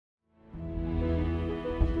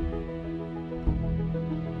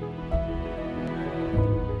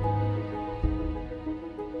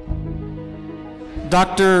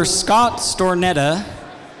Dr. Scott Stornetta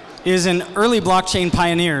is an early blockchain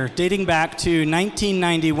pioneer dating back to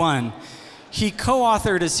 1991. He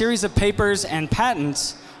co-authored a series of papers and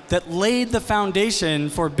patents that laid the foundation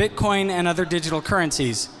for Bitcoin and other digital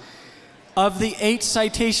currencies. Of the 8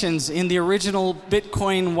 citations in the original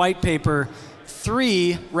Bitcoin white paper,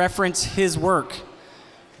 3 reference his work.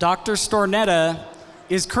 Dr. Stornetta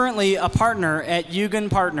is currently a partner at Yugen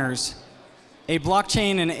Partners, a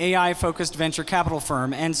blockchain and AI-focused venture capital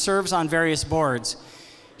firm, and serves on various boards.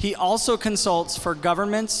 He also consults for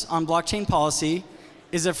governments on blockchain policy,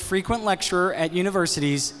 is a frequent lecturer at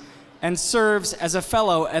universities, and serves as a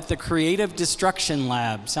fellow at the Creative Destruction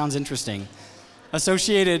Lab, sounds interesting,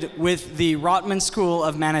 associated with the Rotman School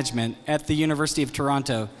of Management at the University of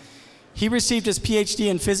Toronto. He received his PhD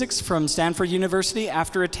in physics from Stanford University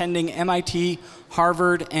after attending MIT,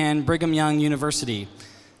 Harvard, and Brigham Young University.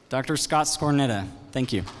 Dr. Scott Stornetta,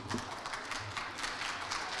 thank you.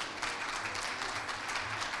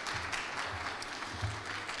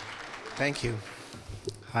 Thank you.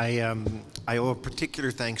 I owe a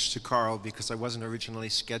particular thanks to Carl because I wasn't originally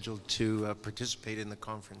scheduled to participate in the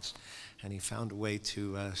conference, and he found a way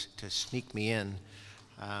to sneak me in.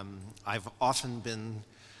 I've often been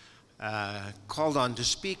called on to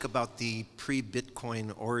speak about the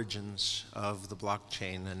pre-Bitcoin origins of the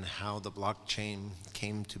blockchain and how the blockchain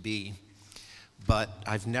came to be, but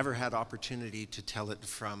I've never had opportunity to tell it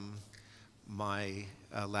from my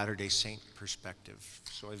Latter-day Saint perspective.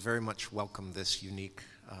 So I very much welcome this unique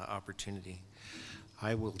opportunity.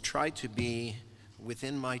 I will try to be,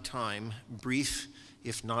 within my time, brief,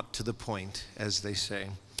 if not to the point, as they say.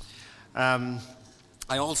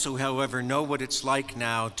 I also, however, know what it's like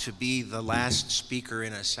now to be the last speaker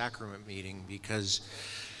in a sacrament meeting because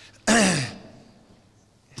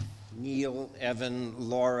Neil, Evan,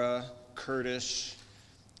 Laura, Curtis,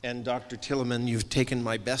 and Dr. Tilleman, you've taken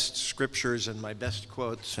my best scriptures and my best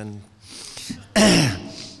quotes, and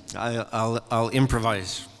I'll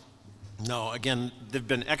improvise. No, again, they've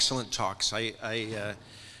been excellent talks.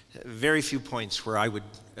 Very few points where I would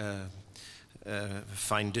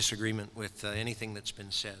find disagreement with anything that's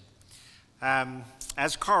been said.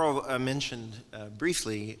 As Carl mentioned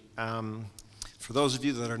briefly, for those of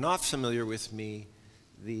you that are not familiar with me,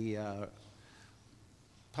 the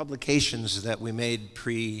publications that we made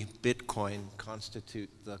pre-Bitcoin constitute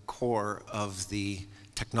the core of the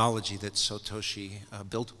technology that Satoshi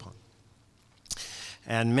built upon.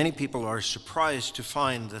 And many people are surprised to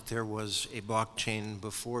find that there was a blockchain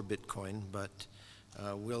before Bitcoin, but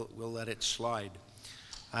we'll let it slide.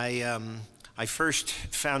 I first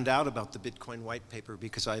found out about the Bitcoin white paper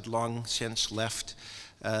because I'd long since left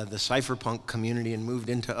the cypherpunk community and moved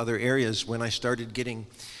into other areas when I started getting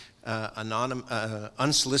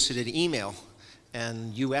unsolicited email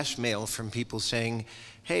and US mail from people saying,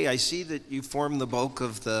 hey, I see that you form the bulk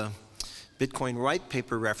of the Bitcoin white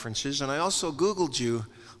paper references, and I also Googled you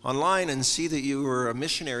online and see that you were a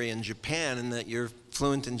missionary in Japan and that you're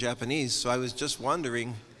fluent in Japanese, so I was just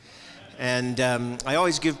wondering. And I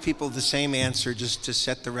always give people the same answer just to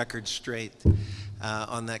set the record straight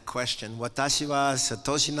on that question. Watashi wa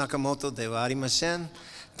Satoshi Nakamoto de wa arimasen.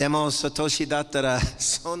 Demo Satoshi dattara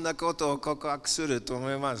sonna koto o kokuhaku suru to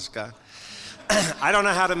omoimasu ka? I don't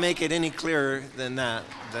know how to make it any clearer than that.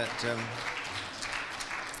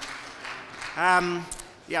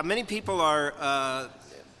 Yeah, many people are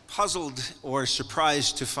puzzled or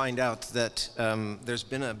surprised to find out that there's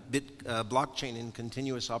been a blockchain in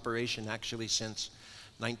continuous operation actually since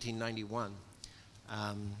 1991.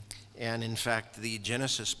 And in fact, the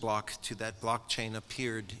Genesis block to that blockchain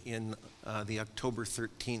appeared in the October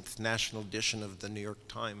 13th national edition of the New York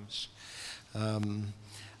Times,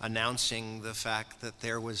 announcing the fact that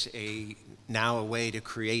there was now a way to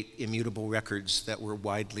create immutable records that were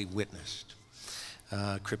widely witnessed,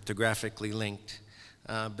 cryptographically linked.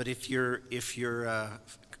 But if you're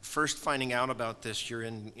first finding out about this, you're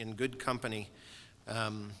in good company.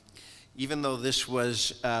 Even though this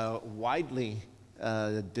was widely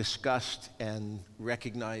discussed and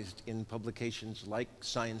recognized in publications like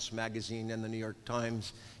Science Magazine and the New York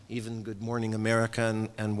Times, even Good Morning America,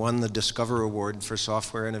 and won the Discover Award for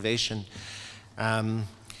software innovation,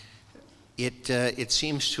 it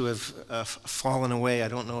seems to have fallen away. I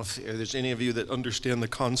don't know if there's any of you that understand the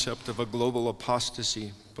concept of a global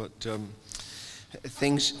apostasy, but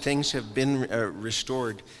things have been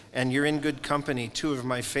restored, and you're in good company. Two of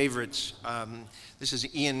my favorites. This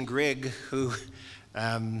is Ian Grigg, who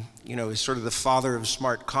is sort of the father of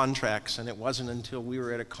smart contracts, and it wasn't until we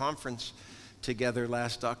were at a conference together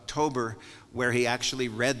last October where he actually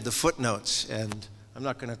read the footnotes, and I'm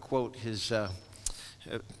not going to quote his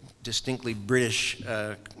distinctly British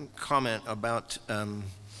comment about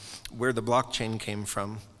where the blockchain came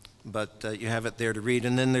from, but you have it there to read.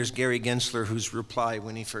 And then there's Gary Gensler, whose reply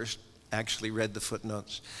when he first actually read the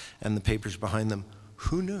footnotes and the papers behind them.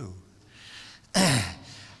 Who knew?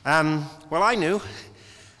 Well, I knew.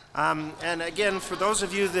 And again, for those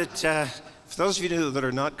of you that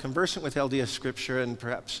are not conversant with LDS scripture and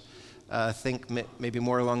perhaps think maybe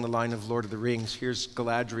more along the line of Lord of the Rings, here's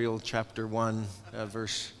Galadriel chapter 1,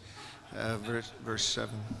 verse 7.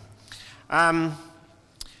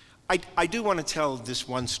 I do want to tell this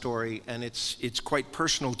one story, and it's quite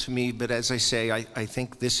personal to me, but as I say, I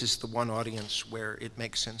think this is the one audience where it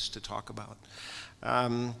makes sense to talk about.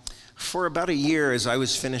 For about a year, as I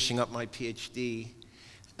was finishing up my PhD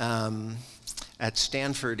at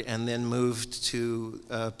Stanford and then moved to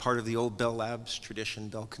part of the old Bell Labs tradition,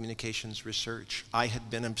 Bell Communications Research, I had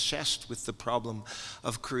been obsessed with the problem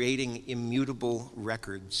of creating immutable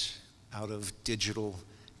records out of digital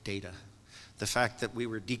data. The fact that we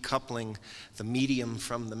were decoupling the medium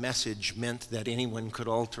from the message meant that anyone could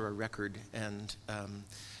alter a record and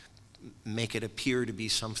make it appear to be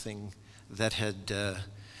something that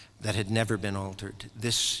had never been altered.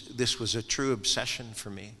 This was a true obsession for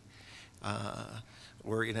me.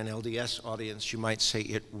 Or in an LDS audience, you might say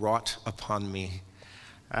it wrought upon me.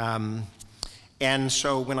 And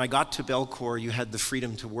so when I got to Belcor, you had the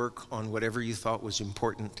freedom to work on whatever you thought was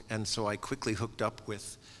important. And so I quickly hooked up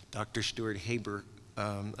with Dr. Stuart Haber,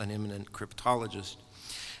 an eminent cryptologist,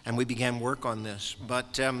 and we began work on this.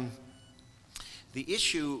 But the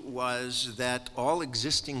issue was that all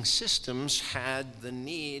existing systems had the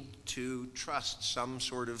need to trust some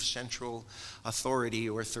sort of central authority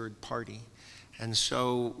or third party. And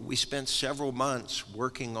so we spent several months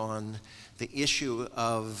working on the issue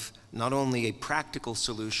of not only a practical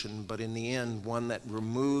solution, but in the end, one that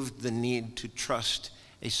removed the need to trust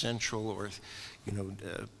a central or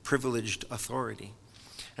privileged authority.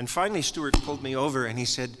 And finally, Stuart pulled me over and he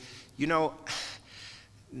said, you know,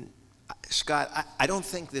 Scott, I don't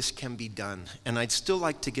think this can be done, and I'd still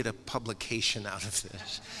like to get a publication out of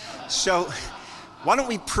this. So why don't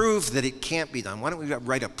we prove that it can't be done? Why don't we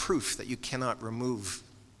write a proof that you cannot remove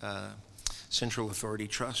central authority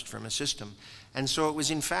trust from a system? And so it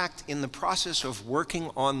was, in fact, in the process of working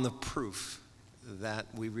on the proof that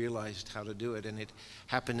we realized how to do it, and it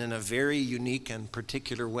happened in a very unique and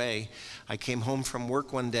particular way. I came home from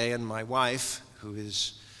work one day, and my wife, who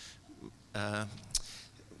is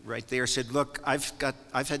right there, said, "Look,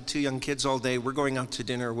 I've had 2 young kids all day. We're going out to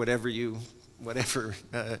dinner, whatever you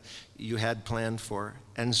had planned for."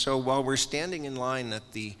 And so while we're standing in line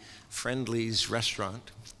at the Friendly's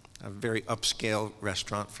restaurant, a very upscale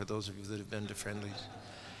restaurant for those of you that have been to Friendly's,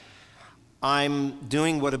 I'm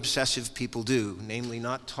doing what obsessive people do, namely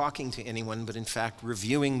not talking to anyone, but in fact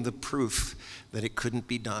reviewing the proof that it couldn't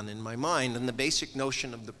be done in my mind. And the basic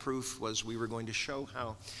notion of the proof was we were going to show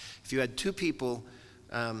how if you had 2 people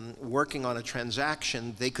working on a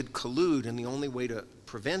transaction, they could collude, and the only way to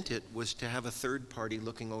prevent it was to have a third party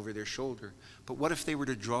looking over their shoulder. But what if they were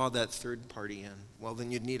to draw that third party in? Well,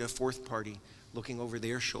 then you'd need a fourth party looking over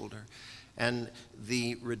their shoulder. And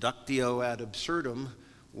the reductio ad absurdum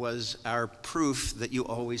was our proof that you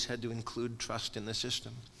always had to include trust in the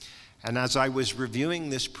system. And as I was reviewing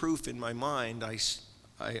this proof in my mind, I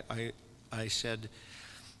said,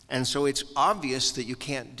 and so it's obvious that you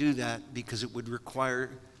can't do that because it would require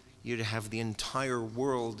you to have the entire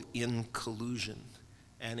world in collusion.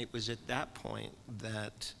 And it was at that point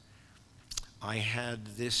that I had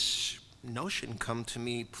this notion come to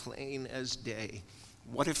me plain as day.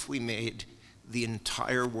 What if we made the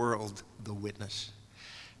entire world the witness?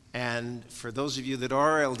 And for those of you that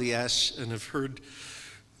are LDS and have heard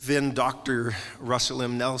then Dr. Russell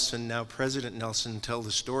M. Nelson, now President Nelson, tell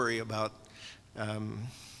the story about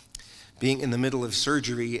being in the middle of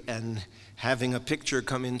surgery and having a picture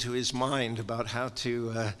come into his mind about how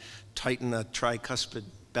to tighten a tricuspid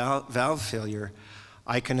valve failure,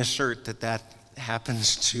 I can assert that that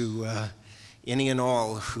happens to any and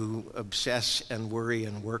all who obsess and worry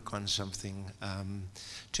and work on something.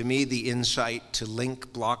 To me, the insight to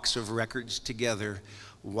link blocks of records together,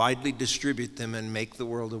 widely distribute them, and make the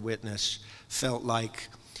world a witness felt like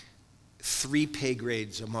 3 pay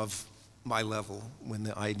grades above my level when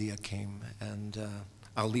the idea came, and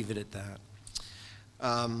I'll leave it at that.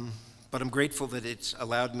 But I'm grateful that it's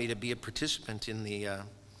allowed me to be a participant in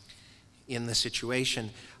the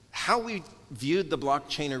situation. How we viewed the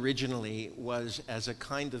blockchain originally was as a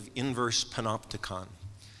kind of inverse panopticon.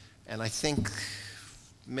 And I think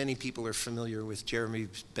many people are familiar with Jeremy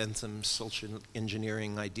Bentham's social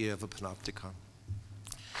engineering idea of a panopticon.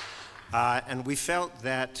 And we felt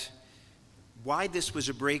that why this was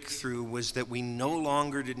a breakthrough was that we no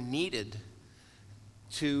longer needed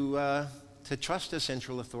to trust a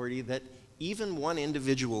central authority, that even one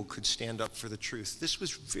individual could stand up for the truth. This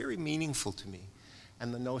was very meaningful to me,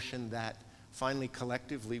 and the notion that finally,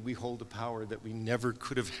 collectively, we hold a power that we never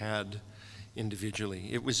could have had individually.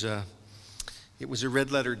 It was a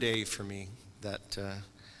red letter day for me, that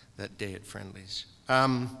day at Friendly's.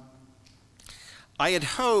 I had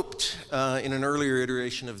hoped in an earlier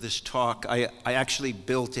iteration of this talk, I actually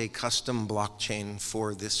built a custom blockchain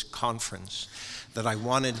for this conference that I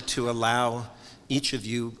wanted to allow each of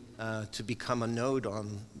you to become a node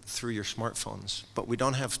on through your smartphones, but we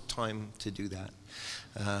don't have time to do that.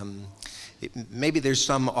 Maybe there's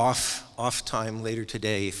some off time later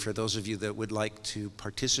today for those of you that would like to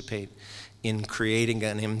participate in creating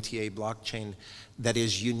an MTA blockchain that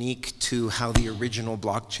is unique to how the original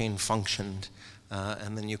blockchain functioned.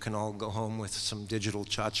 And then you can all go home with some digital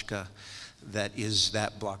tchotchke that is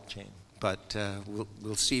that blockchain. But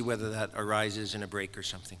we'll see whether that arises in a break or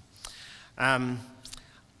something.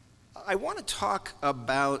 I want to talk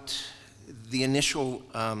about the initial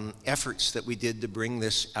efforts that we did to bring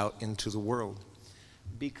this out into the world.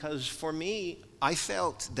 Because for me, I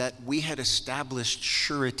felt that we had established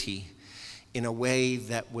surety in a way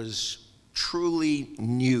that was truly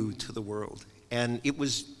new to the world. And it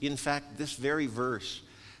was, in fact, this very verse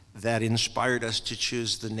that inspired us to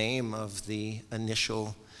choose the name of the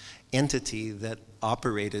initial entity that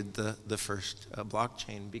operated the first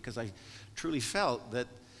blockchain, because I truly felt that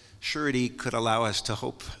surety could allow us to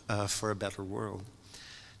hope for a better world.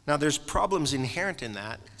 Now, there's problems inherent in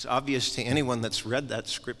that. It's obvious to anyone that's read that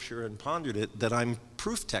scripture and pondered it that I'm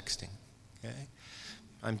proof texting. Okay?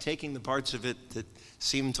 I'm taking the parts of it that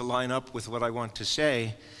seem to line up with what I want to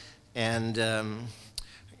say and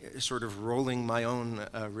sort of rolling my own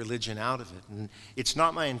religion out of it. And it's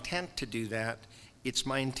not my intent to do that. It's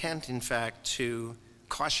my intent, in fact, to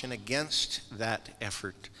caution against that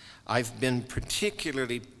effort. I've been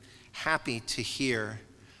particularly happy to hear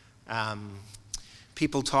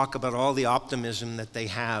people talk about all the optimism that they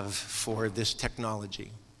have for this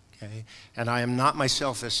technology. Okay? And I am not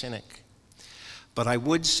myself a cynic, but I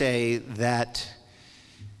would say that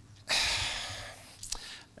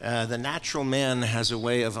the natural man has a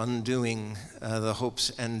way of undoing the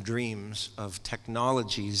hopes and dreams of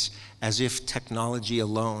technologies as if technology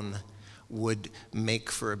alone would make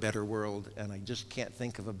for a better world. And I just can't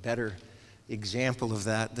think of a better example of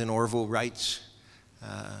that than Orville Wright's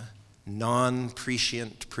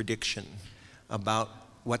non-prescient prediction about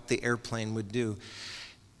what the airplane would do.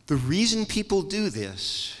 The reason people do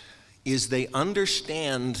this is they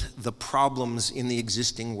understand the problems in the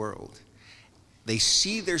existing world. They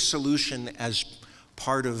see their solution as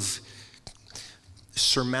part of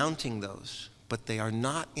surmounting those, but they are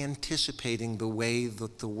not anticipating the way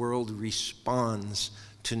that the world responds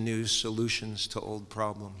to new solutions to old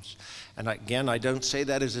problems. And again, I don't say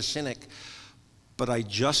that as a cynic, but I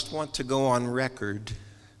just want to go on record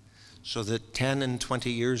so that 10 and 20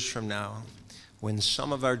 years from now, when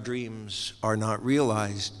some of our dreams are not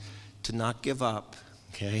realized, to not give up,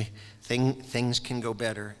 okay? Things can go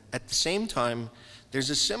better. At the same time, there's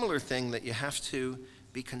a similar thing that you have to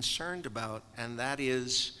be concerned about, and that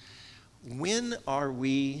is, when are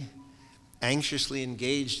we anxiously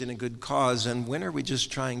engaged in a good cause, and when are we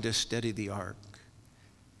just trying to steady the ark?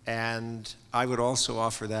 And I would also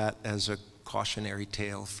offer that as a cautionary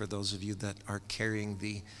tale for those of you that are carrying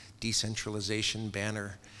the decentralization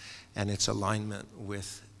banner and its alignment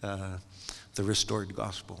with the restored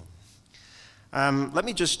gospel. Let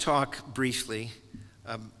me just talk briefly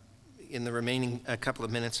in the remaining couple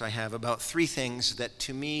of minutes I have about three things that,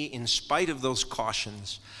 to me, in spite of those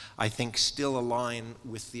cautions, I think still align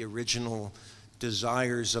with the original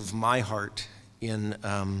desires of my heart in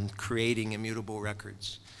creating immutable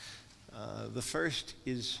records. The first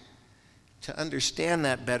is, to understand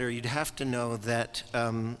that better, you'd have to know that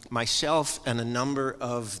myself and a number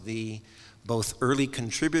of the both early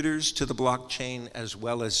contributors to the blockchain as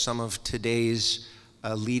well as some of today's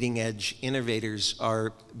leading edge innovators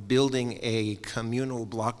are building a communal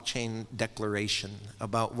blockchain declaration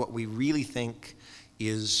about what we really think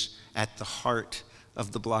is at the heart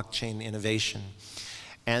of the blockchain innovation.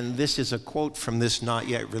 And this is a quote from this not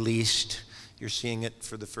yet released, you're seeing it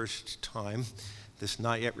for the first time, this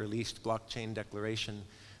not yet released blockchain declaration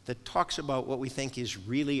that talks about what we think is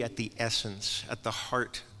really at the essence, at the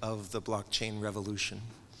heart of the blockchain revolution.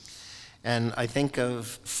 And I think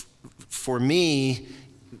for me,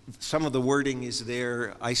 some of the wording is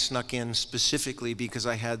there. I snuck in specifically because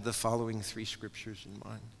I had the following three scriptures in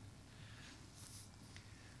mind.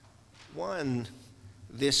 One,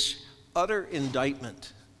 this utter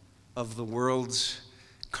indictment of the world's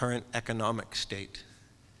current economic state.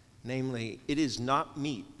 Namely, it is not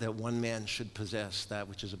meet that one man should possess that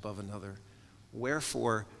which is above another.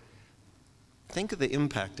 Wherefore, think of the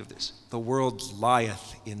impact of this. The world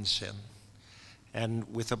lieth in sin.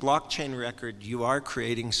 And with a blockchain record, you are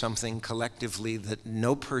creating something collectively that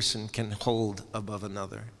no person can hold above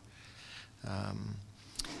another.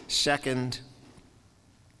 Second,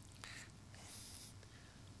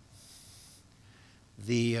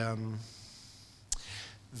 the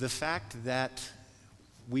fact that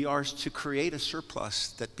we are to create a surplus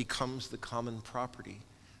that becomes the common property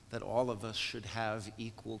that all of us should have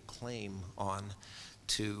equal claim on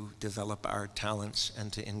to develop our talents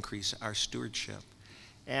and to increase our stewardship.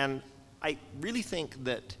 And I really think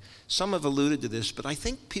that some have alluded to this, but I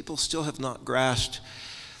think people still have not grasped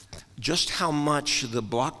just how much the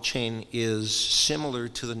blockchain is similar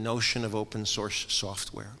to the notion of open source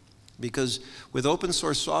software. Because with open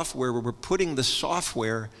source software, we're putting the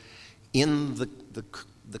software in the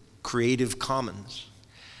Creative Commons.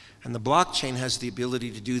 And the blockchain has the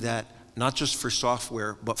ability to do that not just for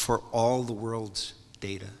software, but for all the world's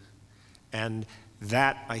data. And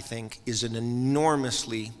that, I think, is an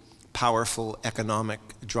enormously powerful economic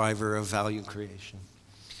driver of value creation.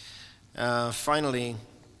 Finally,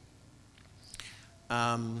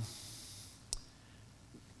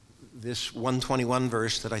 this 121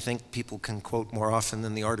 verse that I think people can quote more often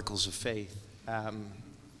than the Articles of Faith.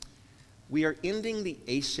 We are ending the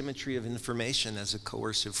asymmetry of information as a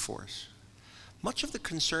coercive force. Much of the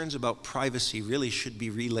concerns about privacy really should be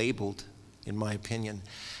relabeled, in my opinion,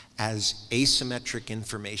 as asymmetric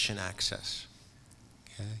information access.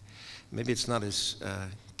 Okay? Maybe it's not as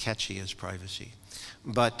catchy as privacy,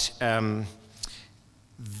 but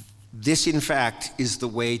this, in fact, is the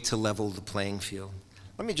way to level the playing field.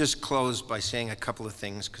 Let me just close by saying a couple of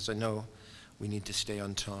things, because I know we need to stay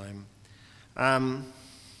on time.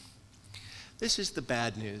 This is the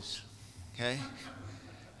bad news, okay?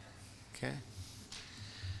 Okay?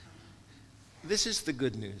 This is the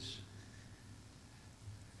good news.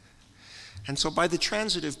 And so by the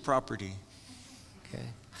transitive property,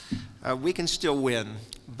 okay, we can still win,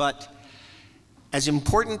 but as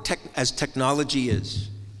important as technology is,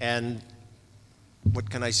 and what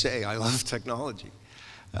can I say? I love technology.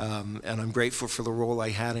 And I'm grateful for the role I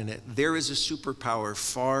had in it. There is a superpower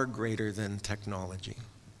far greater than technology.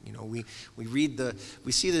 You know,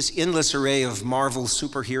 we see this endless array of Marvel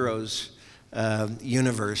superheroes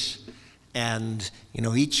universe, and you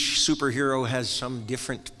know, each superhero has some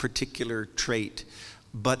different particular trait.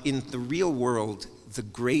 But in the real world, the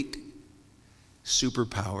great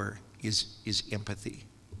superpower is empathy,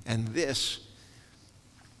 and this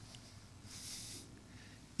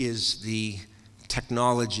is the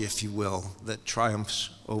technology, if you will, that triumphs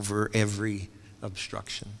over every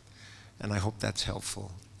obstruction. And I hope that's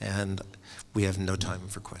helpful. And we have no time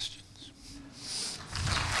for questions.